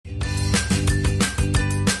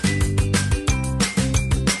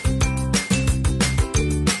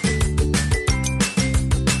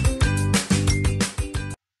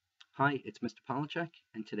Hi, it's Mr. Polochak,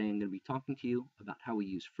 and today I'm going to be talking to you about how we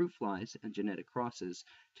use fruit flies and genetic crosses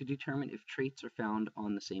to determine if traits are found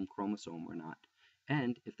on the same chromosome or not.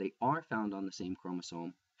 And if they are found on the same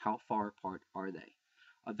chromosome, how far apart are they?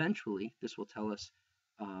 Eventually, this will tell us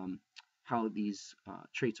how these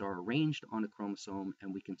traits are arranged on a chromosome,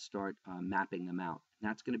 and we can start mapping them out. And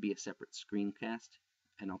that's going to be a separate screencast,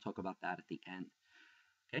 and I'll talk about that at the end.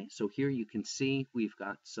 Okay, so here you can see we've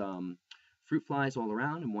got some fruit flies all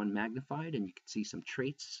around and one magnified, and you can see some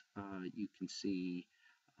traits. You can see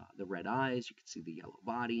the red eyes, you can see the yellow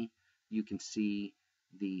body, you can see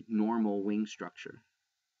the normal wing structure.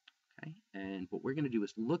 Okay, and what we're going to do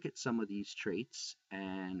is look at some of these traits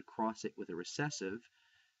and cross it with a recessive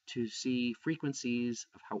to see frequencies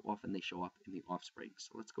of how often they show up in the offspring.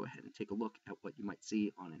 So let's go ahead and take a look at what you might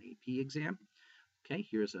see on an AP exam. Okay,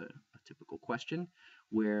 here's a typical question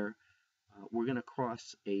where we're going to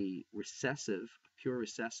cross a recessive, a pure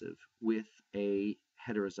recessive, with a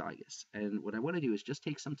heterozygous. And what I want to do is just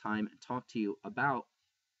take some time and talk to you about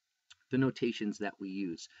the notations that we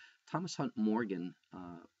use. Thomas Hunt Morgan,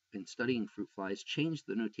 in studying fruit flies, changed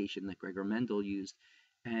the notation that Gregor Mendel used,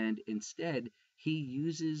 and instead he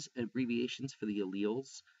uses abbreviations for the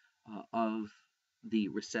alleles of the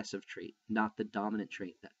recessive trait, not the dominant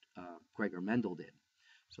trait that Gregor Mendel did.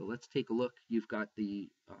 So let's take a look. You've got the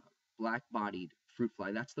black-bodied fruit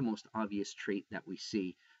fly. That's the most obvious trait that we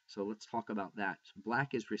see. So let's talk about that.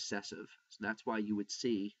 Black is recessive. So that's why you would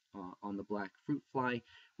see on the black fruit fly,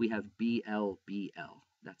 we have BL.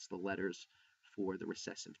 That's the letters for the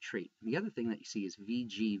recessive trait. And the other thing that you see is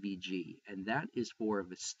VG, and that is for a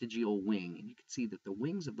vestigial wing. And you can see that the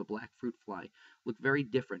wings of the black fruit fly look very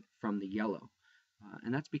different from the yellow.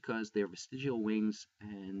 And that's because they're vestigial wings,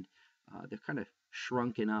 and they're kind of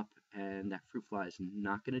shrunken up, and that fruit fly is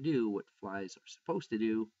not going to do what flies are supposed to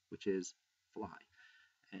do, which is fly.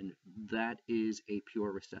 And that is a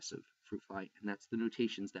pure recessive fruit fly, and that's the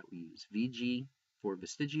notations that we use. VG for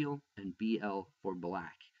vestigial and BL for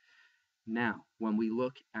black. Now, when we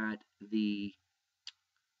look at the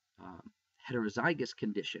heterozygous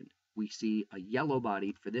condition, we see a yellow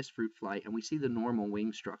bodied for this fruit fly, and we see the normal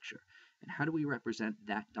wing structure. And how do we represent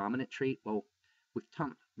that dominant trait? Well, what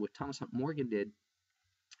Thomas Hunt Morgan did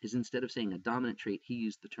is, instead of saying a dominant trait, he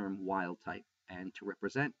used the term wild type. And to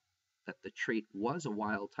represent that the trait was a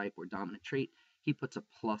wild type or dominant trait, he puts a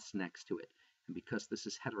plus next to it. And because this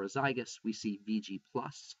is heterozygous, we see VG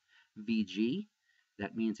plus VG.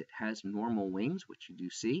 That means it has normal wings, which you do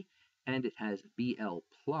see, and it has BL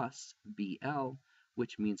plus BL,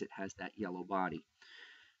 which means it has that yellow body.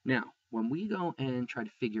 Now, when we go and try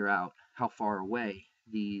to figure out how far away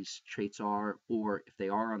these traits are, or if they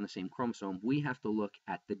are on the same chromosome, we have to look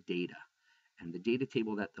at the data. And the data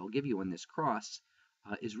table that they'll give you in this cross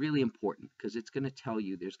is really important, because it's going to tell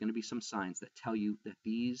you, there's going to be some signs that tell you that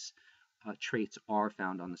these traits are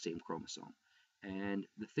found on the same chromosome. And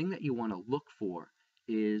the thing that you want to look for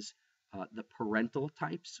is the parental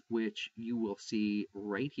types, which you will see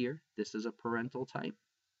right here. This is a parental type.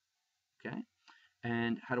 Okay.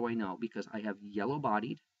 And how do I know? Because I have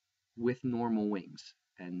yellow-bodied with normal wings.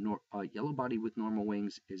 And yellow-bodied with normal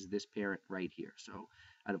wings is this parent right here. So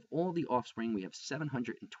out of all the offspring, we have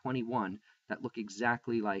 721 that look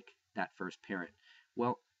exactly like that first parent.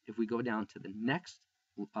 Well, if we go down to the next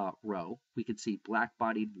row, we could see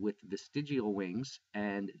black-bodied with vestigial wings.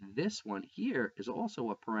 And this one here is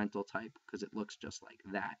also a parental type because it looks just like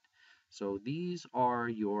that. So these are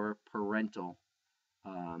your parental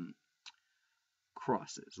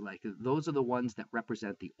crosses. Like, those are the ones that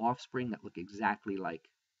represent the offspring that look exactly like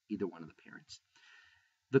either one of the parents.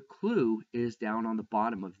 The clue is down on the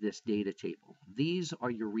bottom of this data table. These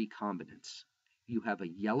are your recombinants. You have a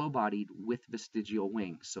yellow-bodied with vestigial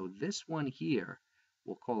wings. So this one here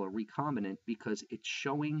we'll call a recombinant because it's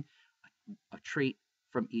showing a trait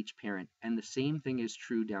from each parent. And the same thing is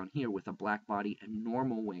true down here with a black body and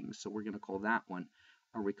normal wings. So we're going to call that one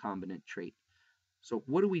a recombinant trait. So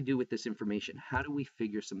what do we do with this information? How do we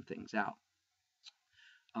figure some things out?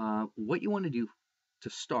 What you want to do to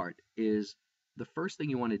start is, the first thing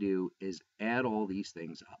you want to do is add all these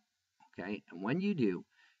things up. Okay, and when you do,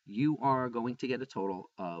 you are going to get a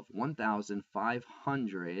total of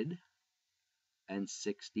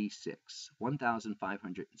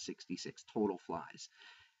 1,566 total flies.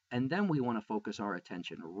 And then we want to focus our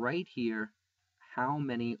attention right here. How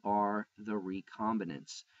many are the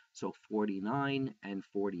recombinants? So 49 and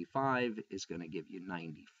 45 is going to give you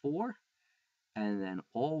 94. And then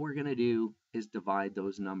all we're going to do is divide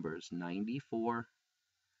those numbers. 94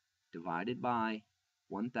 divided by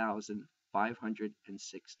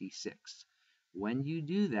 1,566. When you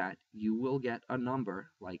do that, you will get a number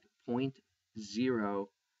like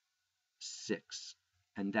 0.06,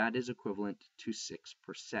 and that is equivalent to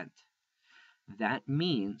 6%. That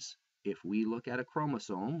means if we look at a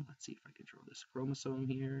chromosome, let's see if I can draw this chromosome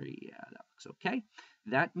here. Yeah, that looks okay.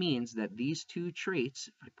 That means that these two traits,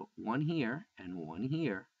 if I put one here and one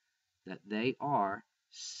here, that they are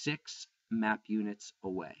 6 map units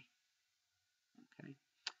away. Okay,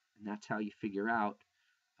 and that's how you figure out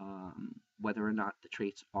whether or not the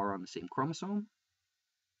traits are on the same chromosome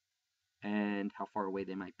and how far away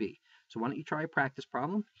they might be. So why don't you try a practice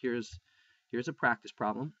problem? Here's a practice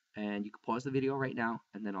problem, and you can pause the video right now,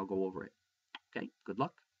 and then I'll go over it. Okay, good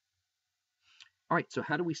luck. All right, so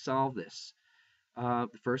how do we solve this? The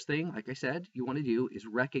first thing, like I said, you want to do is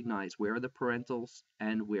recognize where are the parentals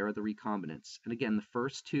and where are the recombinants. And again, the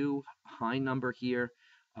first two, high number here,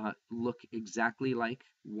 look exactly like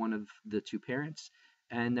one of the two parents.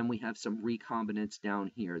 And then we have some recombinants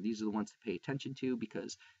down here. These are the ones to pay attention to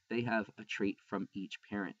because they have a trait from each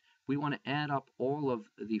parent. We want to add up all of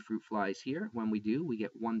the fruit flies here. When we do, we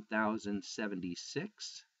get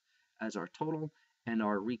 1,076 as our total, and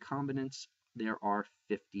our recombinants, there are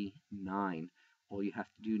 59. All you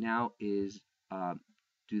have to do now is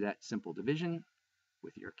do that simple division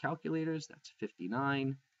with your calculators. That's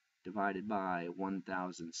 59 divided by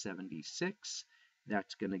 1076.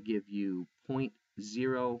 That's going to give you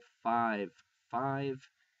 0.055.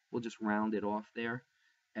 We'll just round it off there.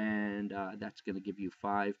 And that's going to give you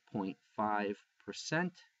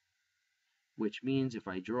 5.5%, which means if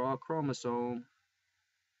I draw a chromosome,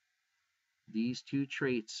 these two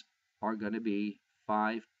traits are going to be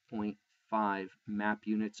 5.5 map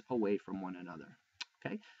units away from one another.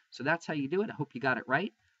 Okay, so that's how you do it. I hope you got it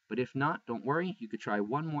right. But if not, don't worry. You could try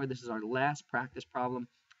one more. This is our last practice problem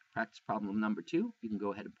number 2. You can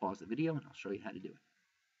go ahead and pause the video, and I'll show you how to do it.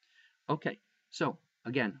 Okay, so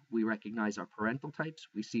again, we recognize our parental types.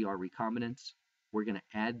 We see our recombinants. We're going to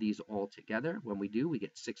add these all together. When we do, we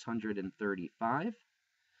get 635.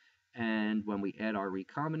 And when we add our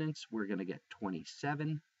recombinants, we're going to get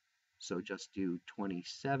 27. So just do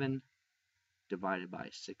 27 divided by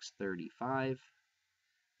 635.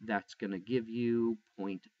 That's going to give you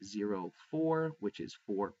 0.04, which is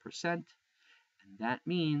 4%. And that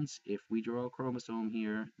means if we draw a chromosome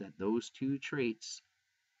here, that those two traits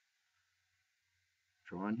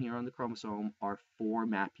drawn here on the chromosome are 4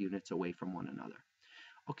 map units away from one another.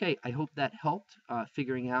 Okay, I hope that helped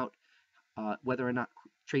figuring out whether or not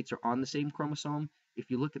traits are on the same chromosome. If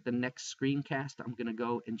you look at the next screencast, I'm going to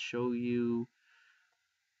go and show you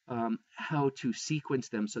how to sequence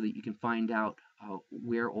them so that you can find out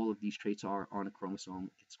where all of these traits are on a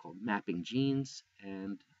chromosome. It's called mapping genes,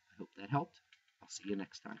 and I hope that helped. I'll see you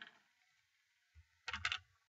next time.